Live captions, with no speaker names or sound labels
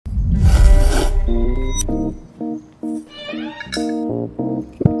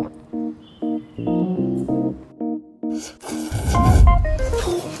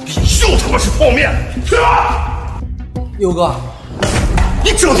就他妈是泡面，去吧！牛哥，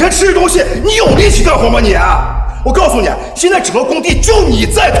你整天吃这东西，你有力气干活吗你？我告诉你，现在整个工地就你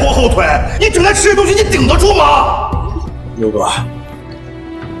在拖后腿，你整天吃这东西，你顶得住吗？牛哥，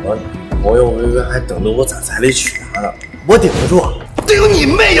我有微微还等着我攒彩礼娶她呢，我顶得住。顶你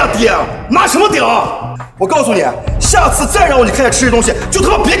妹呀顶！拿什么顶？我告诉你，下次再让我你看见吃这东西，就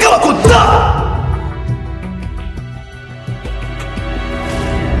他妈别给我滚蛋！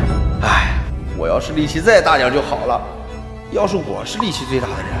哎，我要是力气再大点就好了。要是我是力气最大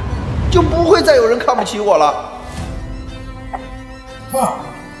的人，就不会再有人看不起我了。爸，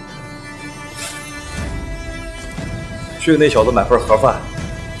去给那小子买份盒饭，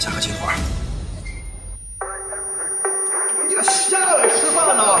加个金花。你可下来吃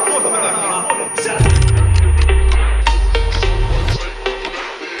饭呢？坐什么干什么？下来！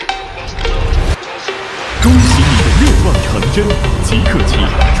恭喜你的愿望成真！即刻起，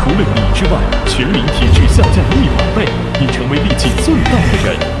除了你之外，全民体质下降100倍，你成为力气最大的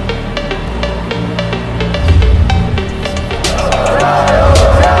人。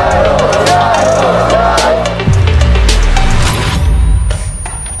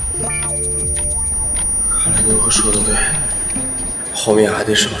看来牛哥说的对，后面还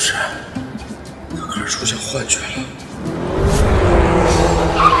得省事。他可是出现幻觉了。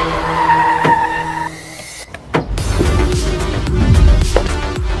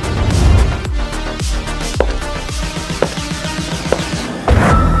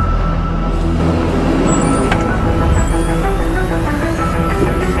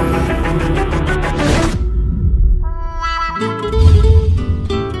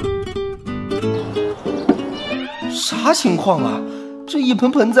啥情况啊？这一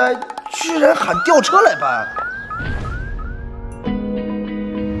盆盆栽居然喊吊车来搬！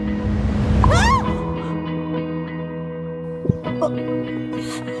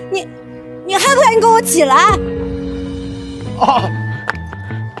你还不赶紧给我起来！啊，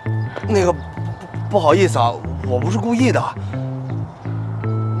那个不好意思啊，我不是故意的。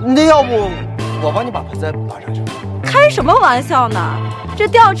那要不我帮你把盆栽搬上去？开什么玩笑呢？这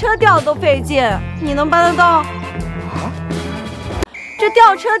吊车吊都费劲，你能搬得动？啊？这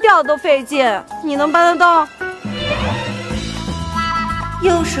吊车吊都费劲，你能搬得动？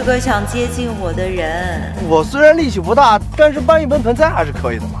又是个想接近我的人。我虽然力气不大，但是搬一盆盆栽还是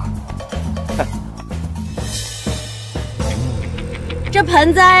可以的嘛。这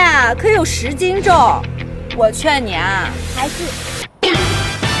盆栽啊，可有10斤重。我劝你啊，还是……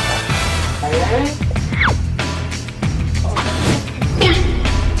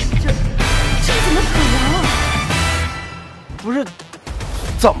这怎么可能？不是，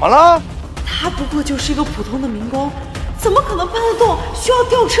怎么了？他不过就是一个普通的民工，怎么可能搬得动需要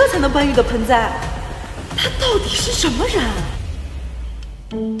吊车才能搬运的盆栽？他到底是什么人？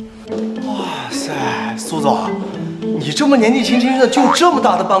哇塞，苏总，你这么年纪轻轻的就这么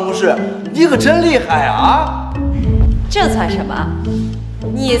大的办公室，你可真厉害啊！这算什么？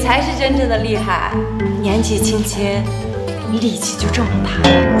你才是真正的厉害，年纪轻轻，力气就这么大。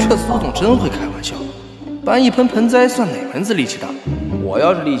这苏总真会开玩笑，搬一盆盆栽算哪盆子力气大？我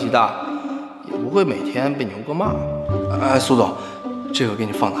要是力气大，也不会每天被牛哥骂。哎，苏总，这个给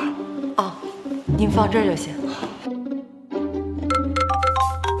你放哪？哦，您放这儿就行。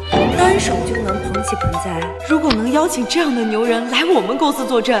单手就能捧起盆栽，如果能邀请这样的牛人来我们公司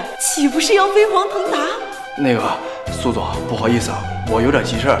坐镇，岂不是要飞黄腾达？那个苏总，不好意思啊，我有点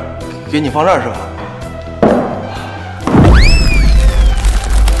急事儿，给你放这儿是吧？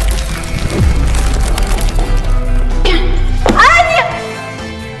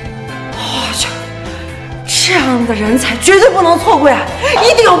这样的人才绝对不能错过呀！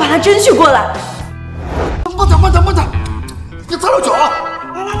一定要把他争取过来。慢点，别踩着脚啊！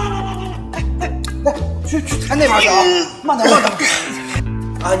来，去踩那边去啊！慢点。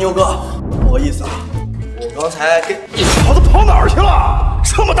啊，牛哥，不好意思啊，我刚才给你小子跑哪儿去了？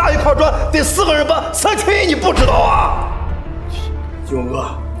这么大一块砖得4个人搬，3乘1你不知道啊？牛哥，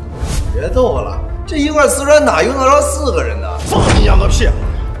别逗我了，这一块瓷砖哪用得着4个人呢？放你娘个屁！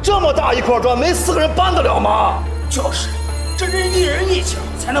这么大一块砖，没4个人搬得了吗？就是，这人一人一脚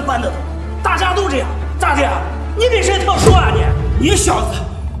才能搬得动，大家都这样，咋的呀？你比谁特殊啊你？你小子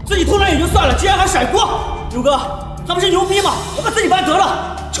自己偷懒也就算了，竟然还甩锅！牛哥，他不是牛逼吗？我把自己搬得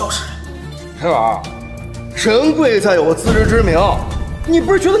了。就是，黑娃，人贵在有自知之明，你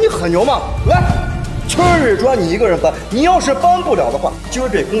不是觉得你很牛吗？来，这砖你一个人搬，你要是搬不了的话，今儿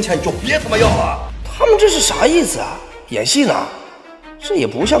这工钱你就别他妈要了。他们这是啥意思啊？演戏呢？这也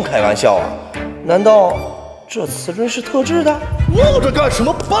不像开玩笑啊！难道这瓷砖是特制的？闹着干什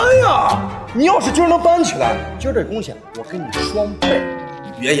么搬呀？你要是今儿能搬起来，今儿这工钱我给你双倍。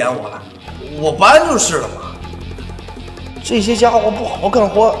你别演我了，我搬就是了嘛。这些家伙不好好干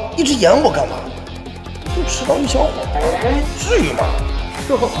活，一直演我干嘛？就吃到一小伙，至于吗？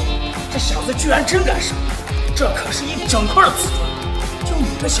哟，这小子居然真敢上！这可是一整块瓷砖，就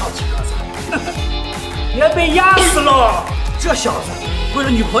你个小体格子，别被压死了！这小子为了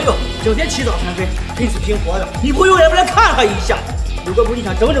女朋友，整天起早贪黑，拼死拼活的，女朋友也不来看他一下。有个不是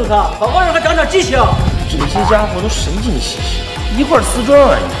想整整他，好好让他长长记性。这些家伙都神经兮兮，一块瓷砖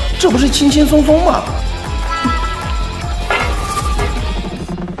而已，这不是轻轻松松吗？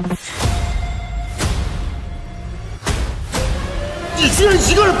你居然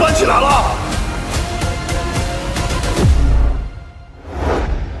一个人搬起来了！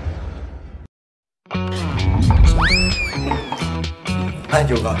哎，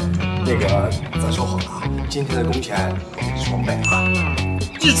牛哥，那个咱说好了啊，今天的工钱双倍啊！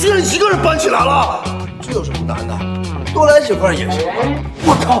你居然一个人搬起来了！这有什么难的？多来几块也行。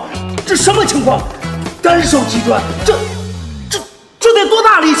我靠，这什么情况？单手提砖，这得多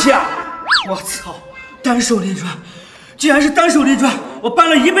大力气啊！我操，单手拎砖，竟然是单手拎砖！我搬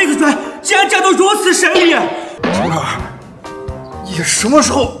了一辈子砖，竟然战斗如此神力！小二，你什么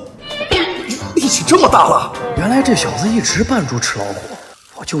时候力气这么大了？原来这小子一直扮猪吃老虎，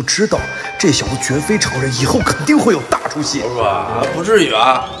我就知道这小子绝非常人，以后肯定会有大出息。是吧？不至于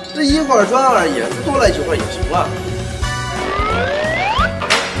啊，这一块砖而已，多来几块也行啊。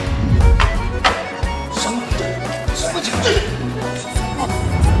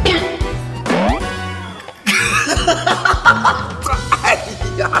哎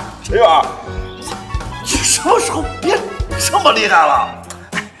呀，陈远，你什么时候变这么厉害了？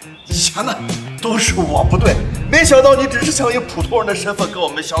以前呢都是我不对，没想到你只是想以普通人的身份跟我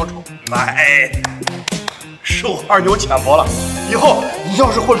们相处。哎，是我二牛浅薄了，以后你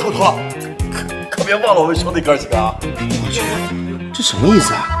要是混出头了，可别忘了我们兄弟哥几个啊！我去，这什么意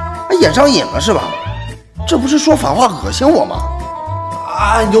思啊？演上瘾了是吧？这不是说反话恶心我吗？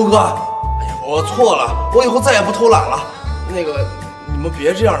啊，牛哥，哎呀，我错了，我以后再也不偷懒了。那个，你们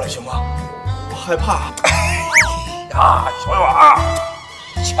别这样了，行吗？我害怕。哎呀，小远啊，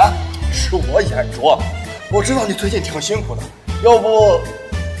以前是我眼拙，我知道你最近挺辛苦的，要不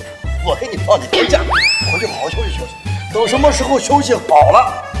我给你放几天假，回去好好休息休息。等什么时候休息好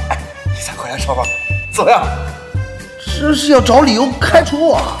了，哎，你再回来上班，怎么样？这是要找理由开除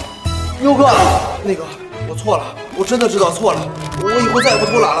我？牛哥，那个我错了，我真的知道错了，我以后再也不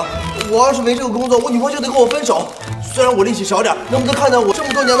偷懒了。我要是没这个工作，我女朋友就得跟我分手。虽然我力气少点，能不能看在我这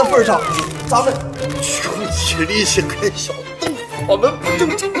么多年的份上，咱们就你力气跟小豆腐，我们不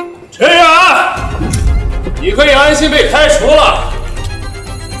正常。陈远，你可以安心被开除了，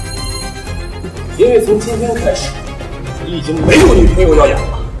因为从今天开始，你已经没有女朋友要养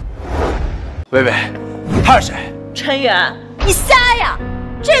了。薇薇，他是谁？陈远，你瞎呀？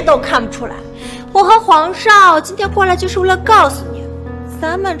这都看不出来？我和皇上今天过来就是为了告诉你，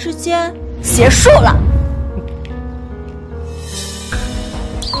咱们之间结束了。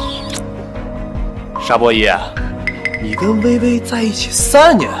沙伯爷，你跟薇薇在一起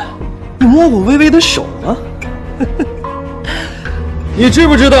3年，你摸过薇薇的手吗？你知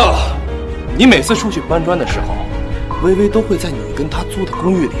不知道，你每次出去搬砖的时候，薇薇都会在你跟她租的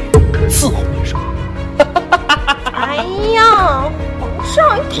公寓里伺候你什么？哎呀，皇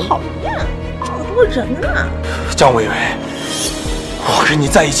上你讨厌，这么多人呢。江薇薇，我跟你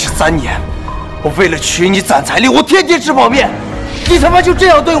在一起3年，我为了娶你攒彩礼，我天天吃泡面，你他妈就这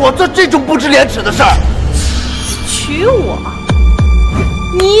样对我做这种不知廉耻的事儿？娶我，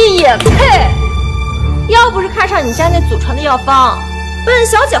你也配？要不是看上你家那祖传的药方，本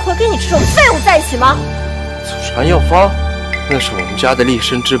小姐会跟你这种废物在一起吗？祖传药方，那是我们家的立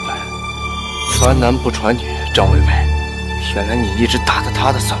身之本，传男不传女。张薇薇，原来你一直打着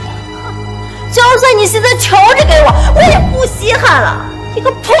她的算盘。就算你现在求着给我，我也不稀罕了。一个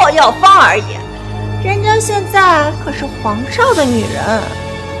破药方而已，人家现在可是皇上的女人。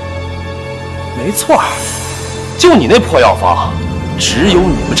没错，就你那破药方，只有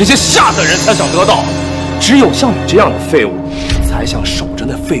你们这些下等人才想得到，只有像你这样的废物，才想守着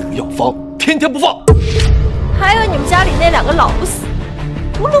那废物药方，天天不放。还有你们家里那2个老不死，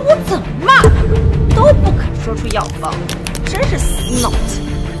无论我怎么骂他们，都不肯说出药方，真是死脑筋。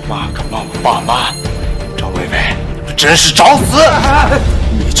骂个骂我爸妈，张薇薇，你们真是找死！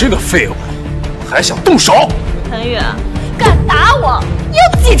你这个废物，还想动手？陈宇，敢打我，你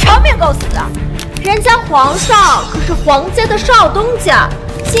有几条命够死的？人家皇上可是皇家的少东家，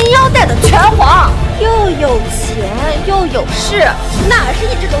金腰带的拳皇，又有钱又有势，哪是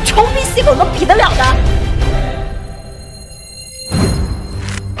你这种穷逼细狗能比得了的？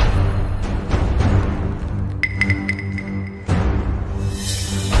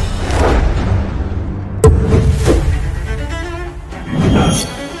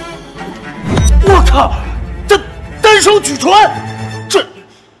我靠，单手举船，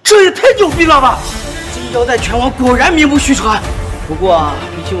这也太牛逼了吧！金腰带拳王果然名不虚传。不过，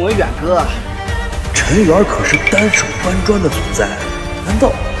比起我们远哥，陈元可是单手搬砖的存在，难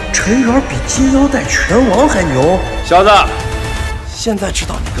道陈元比金腰带拳王还牛？小子，现在知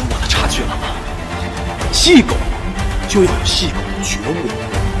道你跟我的差距了吗？细狗就要有细狗的觉悟。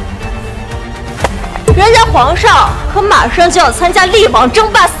人家皇上可马上就要参加力王争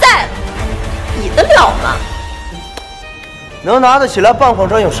霸赛了，比得了吗？能拿得起来半矿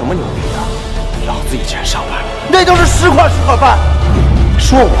砖有什么牛逼的？老子以前上班，那都是10块10块半。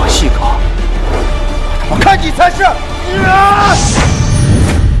说我细狗，我看你才是！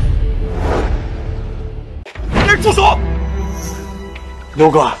住手！刘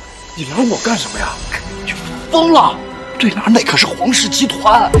哥，你拦我干什么呀？你疯了！对面那可是皇室集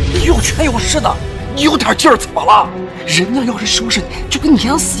团，你有权有势的，你有点劲儿怎么了？人家要是收拾你，就跟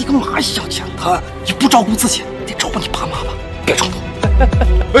碾死一个蚂蚁一样简单。你不照顾自己，得照顾你爸妈吧？别冲动！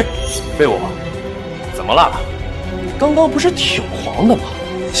喂，废物，怎么了？你刚刚不是挺黄的吗？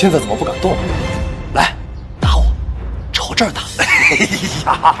现在怎么不敢动了？来，打我，朝这儿打！哎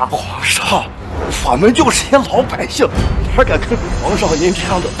呀，皇上，我们就是些老百姓，哪敢跟皇上您这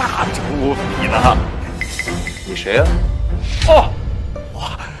样的大人物比呢？你谁呀？哦，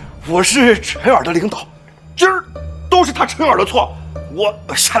我是陈远的领导，今儿都是他陈远的错，我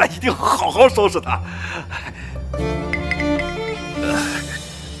下来一定好好收拾他。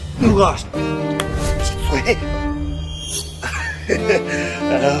刘哥，嘴。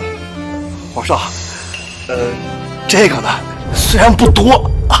皇上，这个呢，虽然不多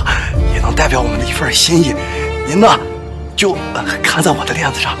啊，也能代表我们的一份心意。您呢，就看在我的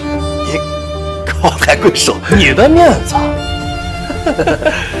链子上，您高抬贵手。你的面子？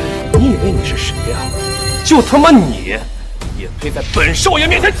你以为你是谁呀？就他妈你，也配在本少爷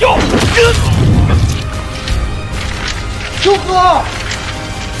面前叫？刘哥！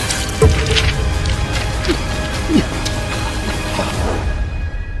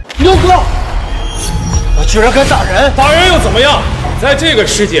刘哥，我居然敢打人！打人又怎么样？在这个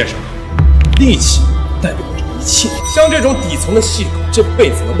世界上，力气代表着一切。像这种底层的细狗，这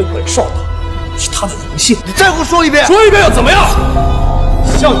辈子能被本少打，是他的荣幸。你再给我说一遍！说一遍又怎么样？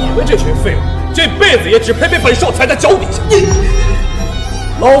像你们这群废物，这辈子也只配被本少踩在脚底下。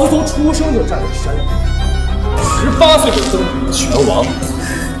老子从出生就站在山上，18岁就登顶了拳王，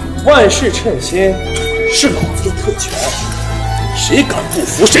万事称心是老子的特权。谁敢不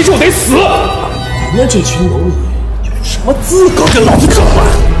服，谁就得死！你们这群蝼蚁有什么资格跟老子争论？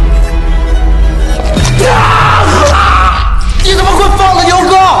你怎么会放了牛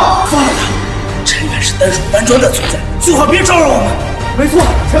哥？放了他！陈远是单手搬砖的存在，最好别招惹我们。没错，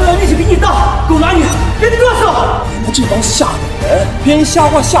陈远力气比你大，狗男女，别嘚瑟！你们这帮下等人，编瞎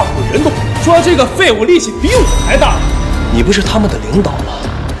话吓唬人都说这个废物力气比我还大。你不是他们的领导吗？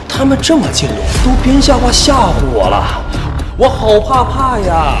他们这么近了，都编瞎话吓唬我了。我好怕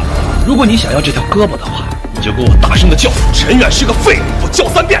呀！如果你想要这条胳膊的话，你就给我大声的叫陈远是个废物，我叫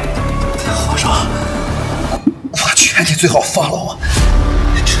3遍。皇上，我劝你最好放了我。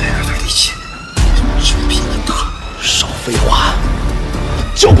陈远的力气真比你大。少废话，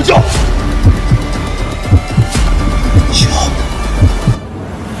叫不叫？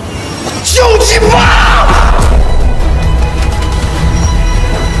叫你吧！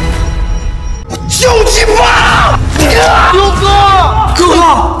我叫你吧！牛哥，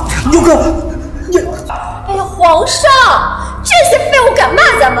牛哥，你……哎呀，皇上，这些废物敢骂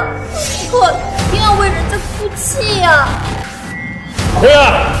咱们，可一定要为人家哭泣呀！陈远，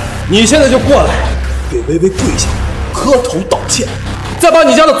你现在就过来，给微微跪下，磕头道歉，再把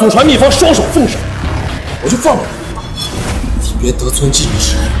你家的祖传秘方双手奉上，我就放了你。你别得寸进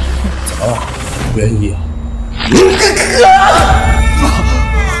尺，怎么了？不愿意啊？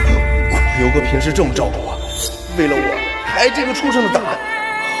牛哥平时这么照顾我，为了我还这个畜生的胆，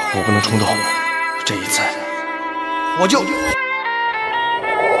我不能冲动，这一次我就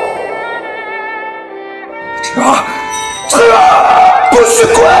陈远，不许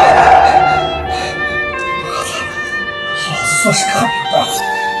跪！老子算是看明白了，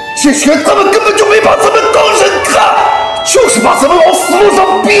这群人他们根本就没把咱们当人看，就是把咱们往死路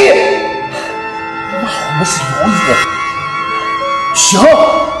上逼。骂我们是蝼蚁，行，老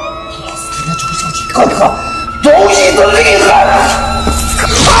子今天就让你看看蝼蚁的厉害！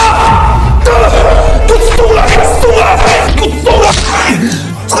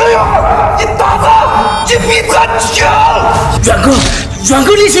哎呀，你打他，你比他强！远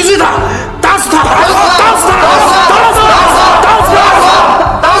哥力气最大，打死他！打死他！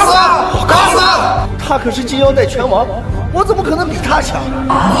他可是金腰带拳王，我怎么可能比他强？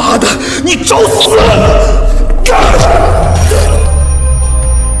妈的，你找死！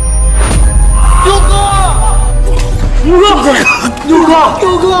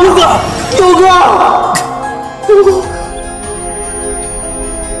六哥！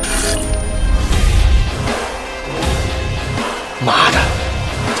妈的，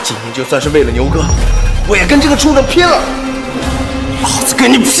今天就算是为了牛哥，我也跟这个畜生拼了！老子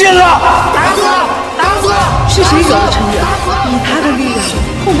跟你拼了！打死他！是谁惹了陈远？以他的力量，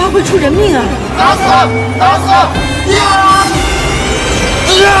恐怕会出人命啊！打死他！